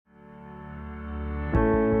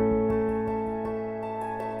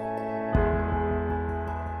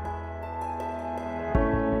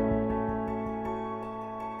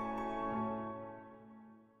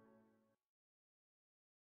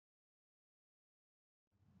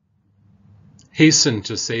Hasten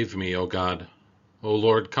to save me, O God. O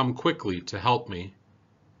Lord, come quickly to help me.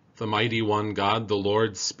 The mighty one God, the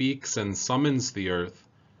Lord, speaks and summons the earth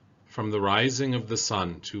from the rising of the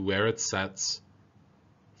sun to where it sets.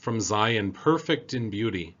 From Zion, perfect in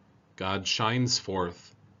beauty, God shines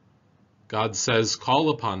forth. God says, "Call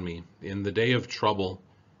upon me in the day of trouble.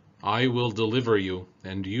 I will deliver you,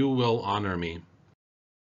 and you will honor me."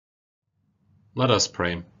 Let us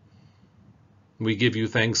pray. We give you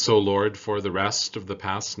thanks, O Lord, for the rest of the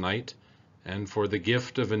past night and for the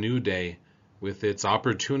gift of a new day with its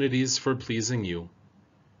opportunities for pleasing you.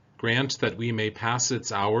 Grant that we may pass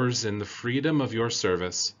its hours in the freedom of your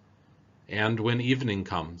service, and when evening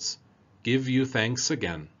comes, give you thanks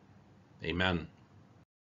again. Amen.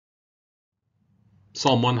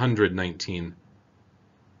 Psalm 119.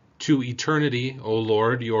 To eternity, O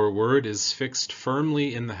Lord, your word is fixed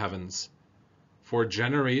firmly in the heavens. For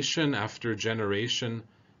generation after generation,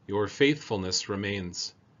 your faithfulness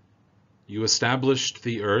remains. You established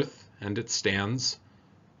the earth, and it stands.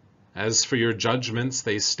 As for your judgments,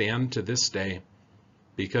 they stand to this day,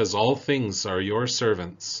 because all things are your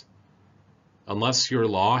servants. Unless your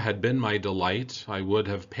law had been my delight, I would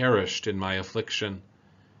have perished in my affliction.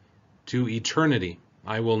 To eternity,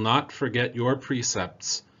 I will not forget your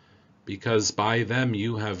precepts, because by them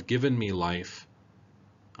you have given me life.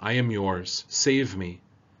 I am yours, save me,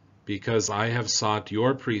 because I have sought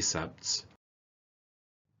your precepts.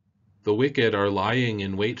 The wicked are lying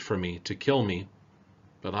in wait for me to kill me,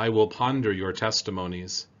 but I will ponder your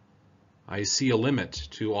testimonies. I see a limit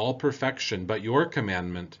to all perfection, but your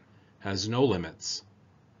commandment has no limits.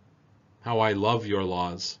 How I love your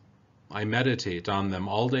laws! I meditate on them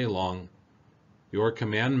all day long. Your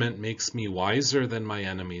commandment makes me wiser than my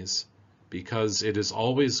enemies, because it is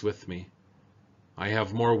always with me. I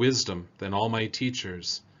have more wisdom than all my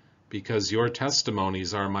teachers, because your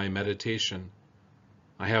testimonies are my meditation.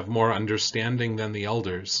 I have more understanding than the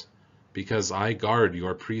elders, because I guard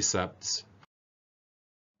your precepts.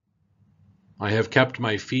 I have kept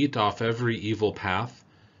my feet off every evil path,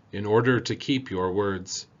 in order to keep your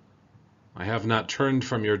words. I have not turned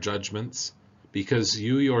from your judgments, because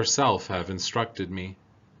you yourself have instructed me.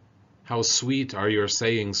 How sweet are your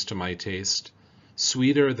sayings to my taste,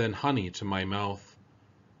 sweeter than honey to my mouth.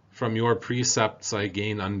 From your precepts I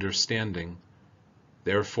gain understanding.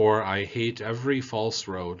 Therefore I hate every false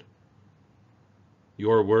road.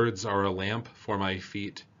 Your words are a lamp for my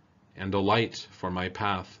feet, and a light for my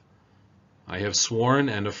path. I have sworn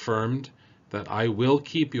and affirmed that I will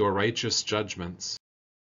keep your righteous judgments.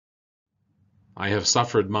 I have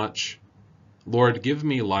suffered much. Lord, give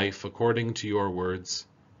me life according to your words.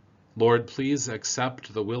 Lord, please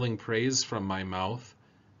accept the willing praise from my mouth,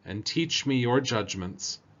 and teach me your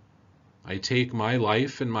judgments. I take my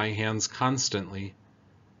life in my hands constantly,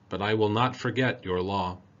 but I will not forget your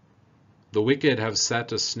law. The wicked have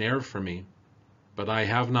set a snare for me, but I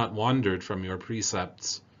have not wandered from your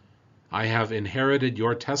precepts. I have inherited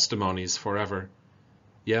your testimonies forever.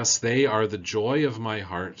 Yes, they are the joy of my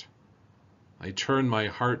heart. I turn my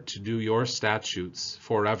heart to do your statutes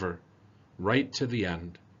forever, right to the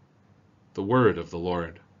end. The word of the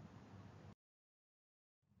Lord.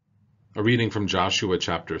 A reading from Joshua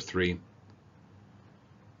chapter 3.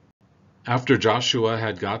 After Joshua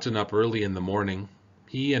had gotten up early in the morning,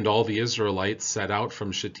 he and all the Israelites set out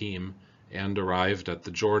from Shittim and arrived at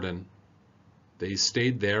the Jordan. They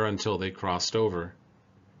stayed there until they crossed over.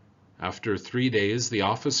 After 3 days, the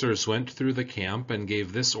officers went through the camp and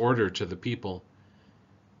gave this order to the people.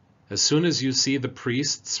 As soon as you see the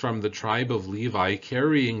priests from the tribe of Levi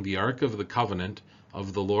carrying the Ark of the Covenant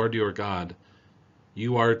of the Lord your God,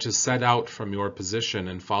 you are to set out from your position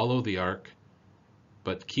and follow the Ark,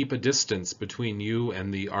 but keep a distance between you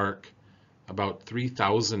and the Ark, about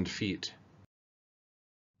 3,000 feet.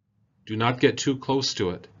 Do not get too close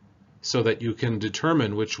to it, so that you can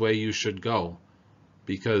determine which way you should go,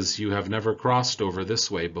 because you have never crossed over this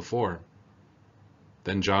way before.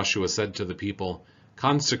 Then Joshua said to the people,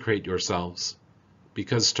 "Consecrate yourselves,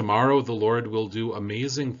 because tomorrow the Lord will do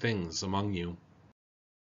amazing things among you."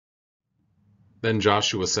 Then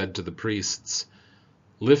Joshua said to the priests,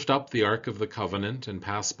 "Lift up the Ark of the Covenant and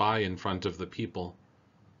pass by in front of the people."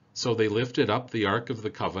 So they lifted up the Ark of the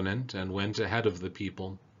Covenant and went ahead of the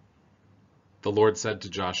people. The Lord said to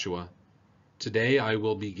Joshua, "Today I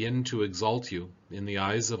will begin to exalt you in the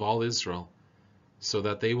eyes of all Israel, so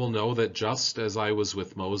that they will know that just as I was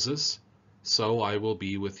with Moses, so I will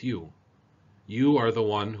be with you. You are the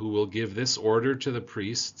one who will give this order to the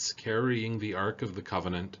priests carrying the Ark of the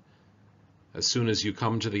Covenant. As soon as you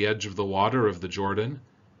come to the edge of the water of the Jordan,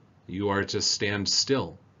 you are to stand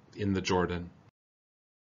still in the Jordan."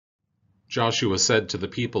 Joshua said to the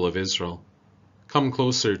people of Israel, "Come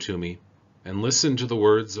closer to me, and listen to the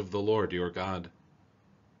words of the Lord your God."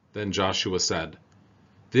 Then Joshua said,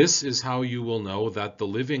 "This is how you will know that the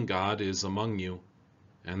living God is among you,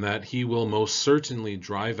 and that he will most certainly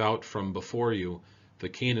drive out from before you the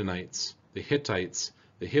Canaanites, the Hittites,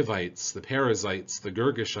 the Hivites, the Perizzites, the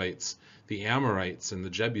Girgashites, the Amorites, and the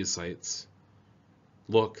Jebusites.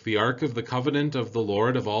 Look, the ark of the covenant of the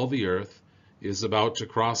Lord of all the earth is about to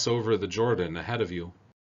cross over the Jordan ahead of you.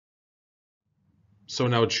 So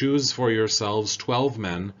now choose for yourselves 12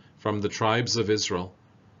 men from the tribes of Israel,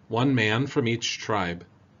 1 man from each tribe.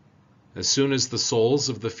 As soon as the soles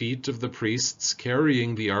of the feet of the priests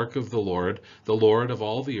carrying the ark of the Lord of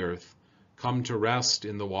all the earth, come to rest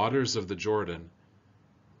in the waters of the Jordan,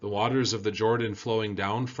 the waters of the Jordan flowing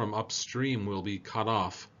down from upstream will be cut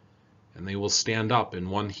off, and they will stand up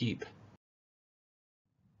in one heap."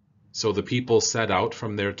 So the people set out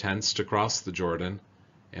from their tents to cross the Jordan,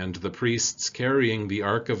 and the priests carrying the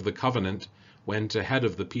ark of the covenant went ahead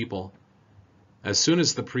of the people. As soon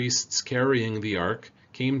as the priests carrying the ark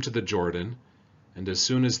came to the Jordan, and as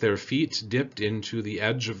soon as their feet dipped into the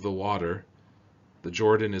edge of the water, the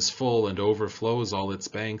Jordan is full and overflows all its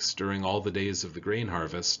banks during all the days of the grain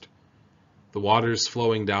harvest, the waters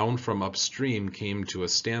flowing down from upstream came to a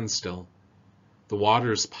standstill. The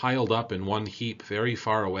waters piled up in one heap very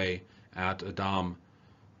far away at Adam,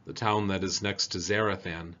 the town that is next to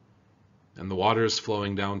Zarethan, and the waters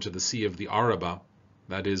flowing down to the sea of the Arabah,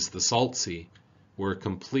 that is the Salt Sea, were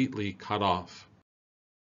completely cut off.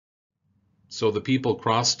 So the people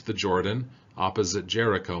crossed the Jordan opposite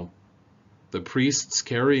Jericho. The priests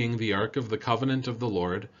carrying the ark of the covenant of the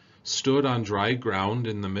Lord stood on dry ground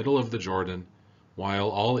in the middle of the Jordan, while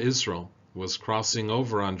all Israel was crossing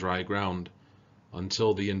over on dry ground,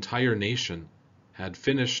 until the entire nation had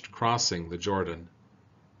finished crossing the Jordan.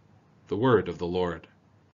 The word of the Lord.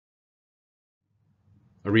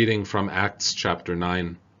 A reading from Acts chapter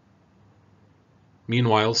 9.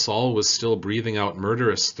 Meanwhile, Saul was still breathing out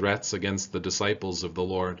murderous threats against the disciples of the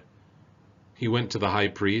Lord. He went to the high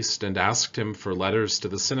priest and asked him for letters to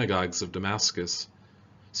the synagogues of Damascus,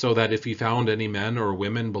 so that if he found any men or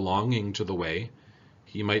women belonging to the way,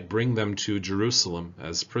 he might bring them to Jerusalem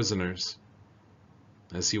as prisoners.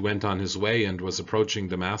 As he went on his way and was approaching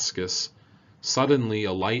Damascus, suddenly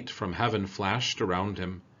a light from heaven flashed around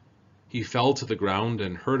him. He fell to the ground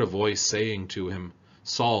and heard a voice saying to him,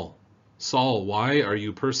 "Saul, Saul, why are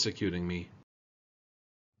you persecuting me?"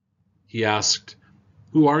 He asked,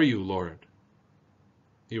 "Who are you, Lord?"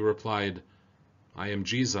 He replied, "I am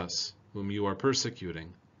Jesus, whom you are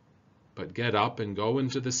persecuting. But get up and go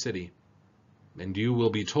into the city, and you will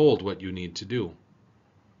be told what you need to do."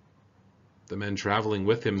 The men traveling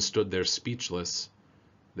with him stood there speechless.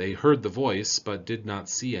 They heard the voice, but did not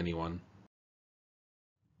see anyone.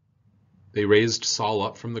 They raised Saul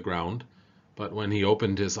up from the ground, but when he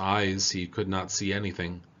opened his eyes, he could not see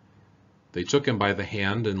anything. They took him by the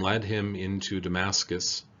hand and led him into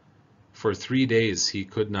Damascus. For 3 days he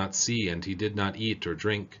could not see, and he did not eat or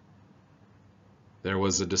drink. There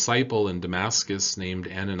was a disciple in Damascus named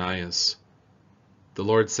Ananias. The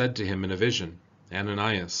Lord said to him in a vision,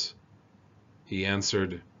 "Ananias." He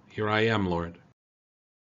answered, "Here I am, Lord."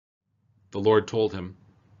 The Lord told him,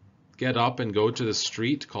 "Get up and go to the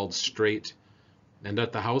street called Straight, and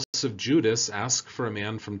at the house of Judas ask for a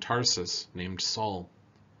man from Tarsus named Saul.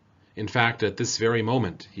 In fact, at this very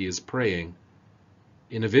moment he is praying.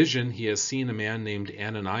 In a vision he has seen a man named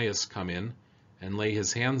Ananias come in and lay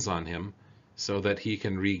his hands on him so that he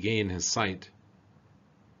can regain his sight."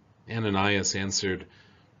 Ananias answered,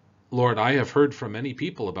 "Lord, I have heard from many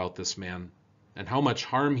people about this man, and how much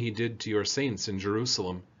harm he did to your saints in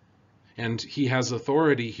Jerusalem. And he has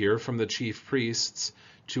authority here from the chief priests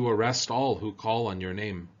to arrest all who call on your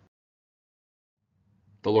name."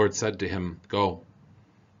 The Lord said to him, "Go.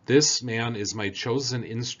 This man is my chosen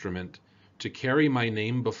instrument to carry my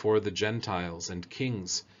name before the Gentiles and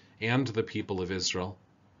kings and the people of Israel.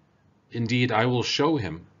 Indeed, I will show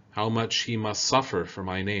him how much he must suffer for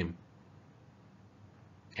my name."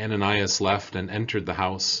 Ananias left and entered the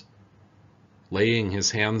house. Laying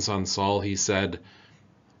his hands on Saul, he said,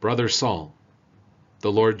 "Brother Saul,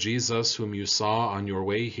 the Lord Jesus, whom you saw on your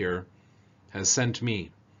way here, has sent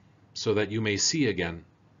me, so that you may see again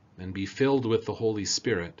and be filled with the Holy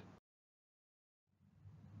Spirit."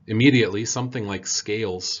 Immediately something like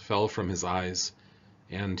scales fell from his eyes,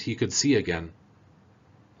 and he could see again.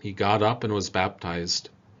 He got up and was baptized,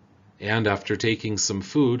 and after taking some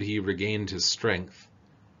food, he regained his strength.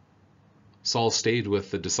 Saul stayed with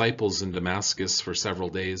the disciples in Damascus for several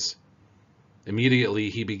days. Immediately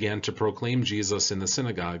he began to proclaim Jesus in the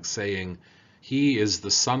synagogue, saying, "He is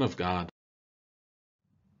the Son of God."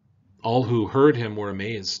 All who heard him were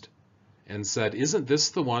amazed and said, "Isn't this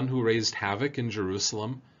the one who raised havoc in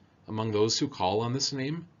Jerusalem among those who call on this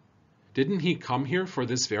name? Didn't he come here for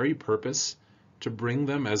this very purpose, to bring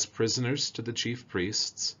them as prisoners to the chief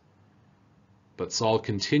priests?" But Saul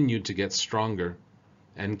continued to get stronger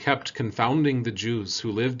and kept confounding the Jews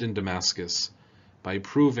who lived in Damascus by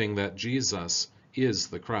proving that Jesus is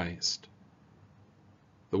the Christ.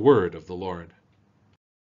 The word of the Lord.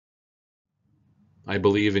 I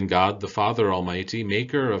believe in God, the Father Almighty,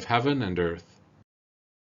 maker of heaven and earth.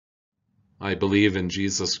 I believe in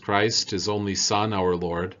Jesus Christ, his only Son, our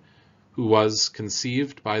Lord, who was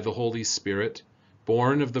conceived by the Holy Spirit,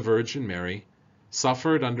 born of the Virgin Mary,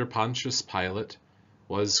 suffered under Pontius Pilate,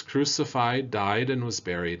 was crucified, died, and was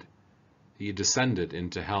buried. He descended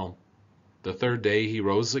into hell. The third day he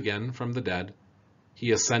rose again from the dead.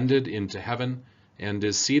 He ascended into heaven and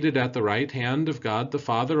is seated at the right hand of God the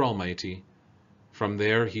Father Almighty. From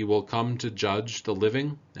there he will come to judge the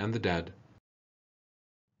living and the dead.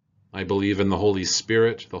 I believe in the Holy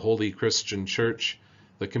Spirit, the holy Christian Church,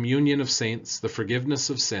 the communion of saints, the forgiveness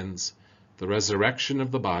of sins, the resurrection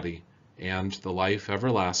of the body, and the life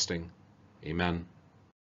everlasting. Amen.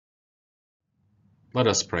 Let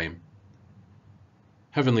us pray.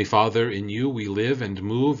 Heavenly Father, in you we live and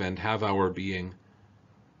move and have our being.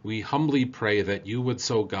 We humbly pray that you would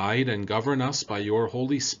so guide and govern us by your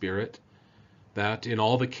Holy Spirit, that in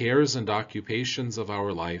all the cares and occupations of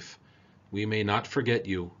our life we may not forget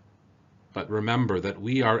you, but remember that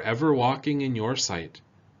we are ever walking in your sight,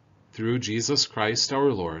 through Jesus Christ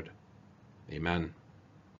our Lord. Amen.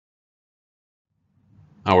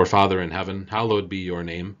 Our Father in heaven, hallowed be your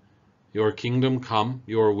name. Your kingdom come,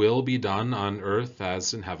 your will be done on earth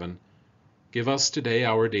as in heaven. Give us today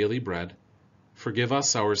our daily bread. Forgive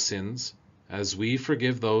us our sins, as we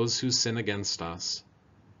forgive those who sin against us.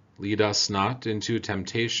 Lead us not into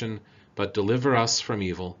temptation, but deliver us from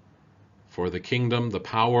evil. For the kingdom, the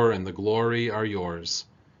power, and the glory are yours,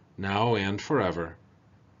 now and forever.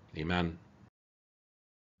 Amen.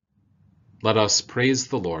 Let us praise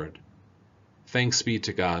the Lord. Thanks be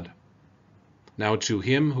to God. Now to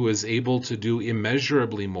him who is able to do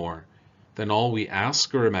immeasurably more than all we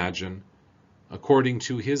ask or imagine, according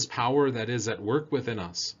to his power that is at work within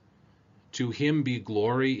us, to him be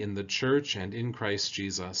glory in the Church and in Christ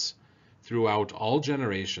Jesus, throughout all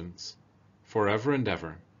generations, forever and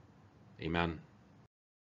ever. Amen.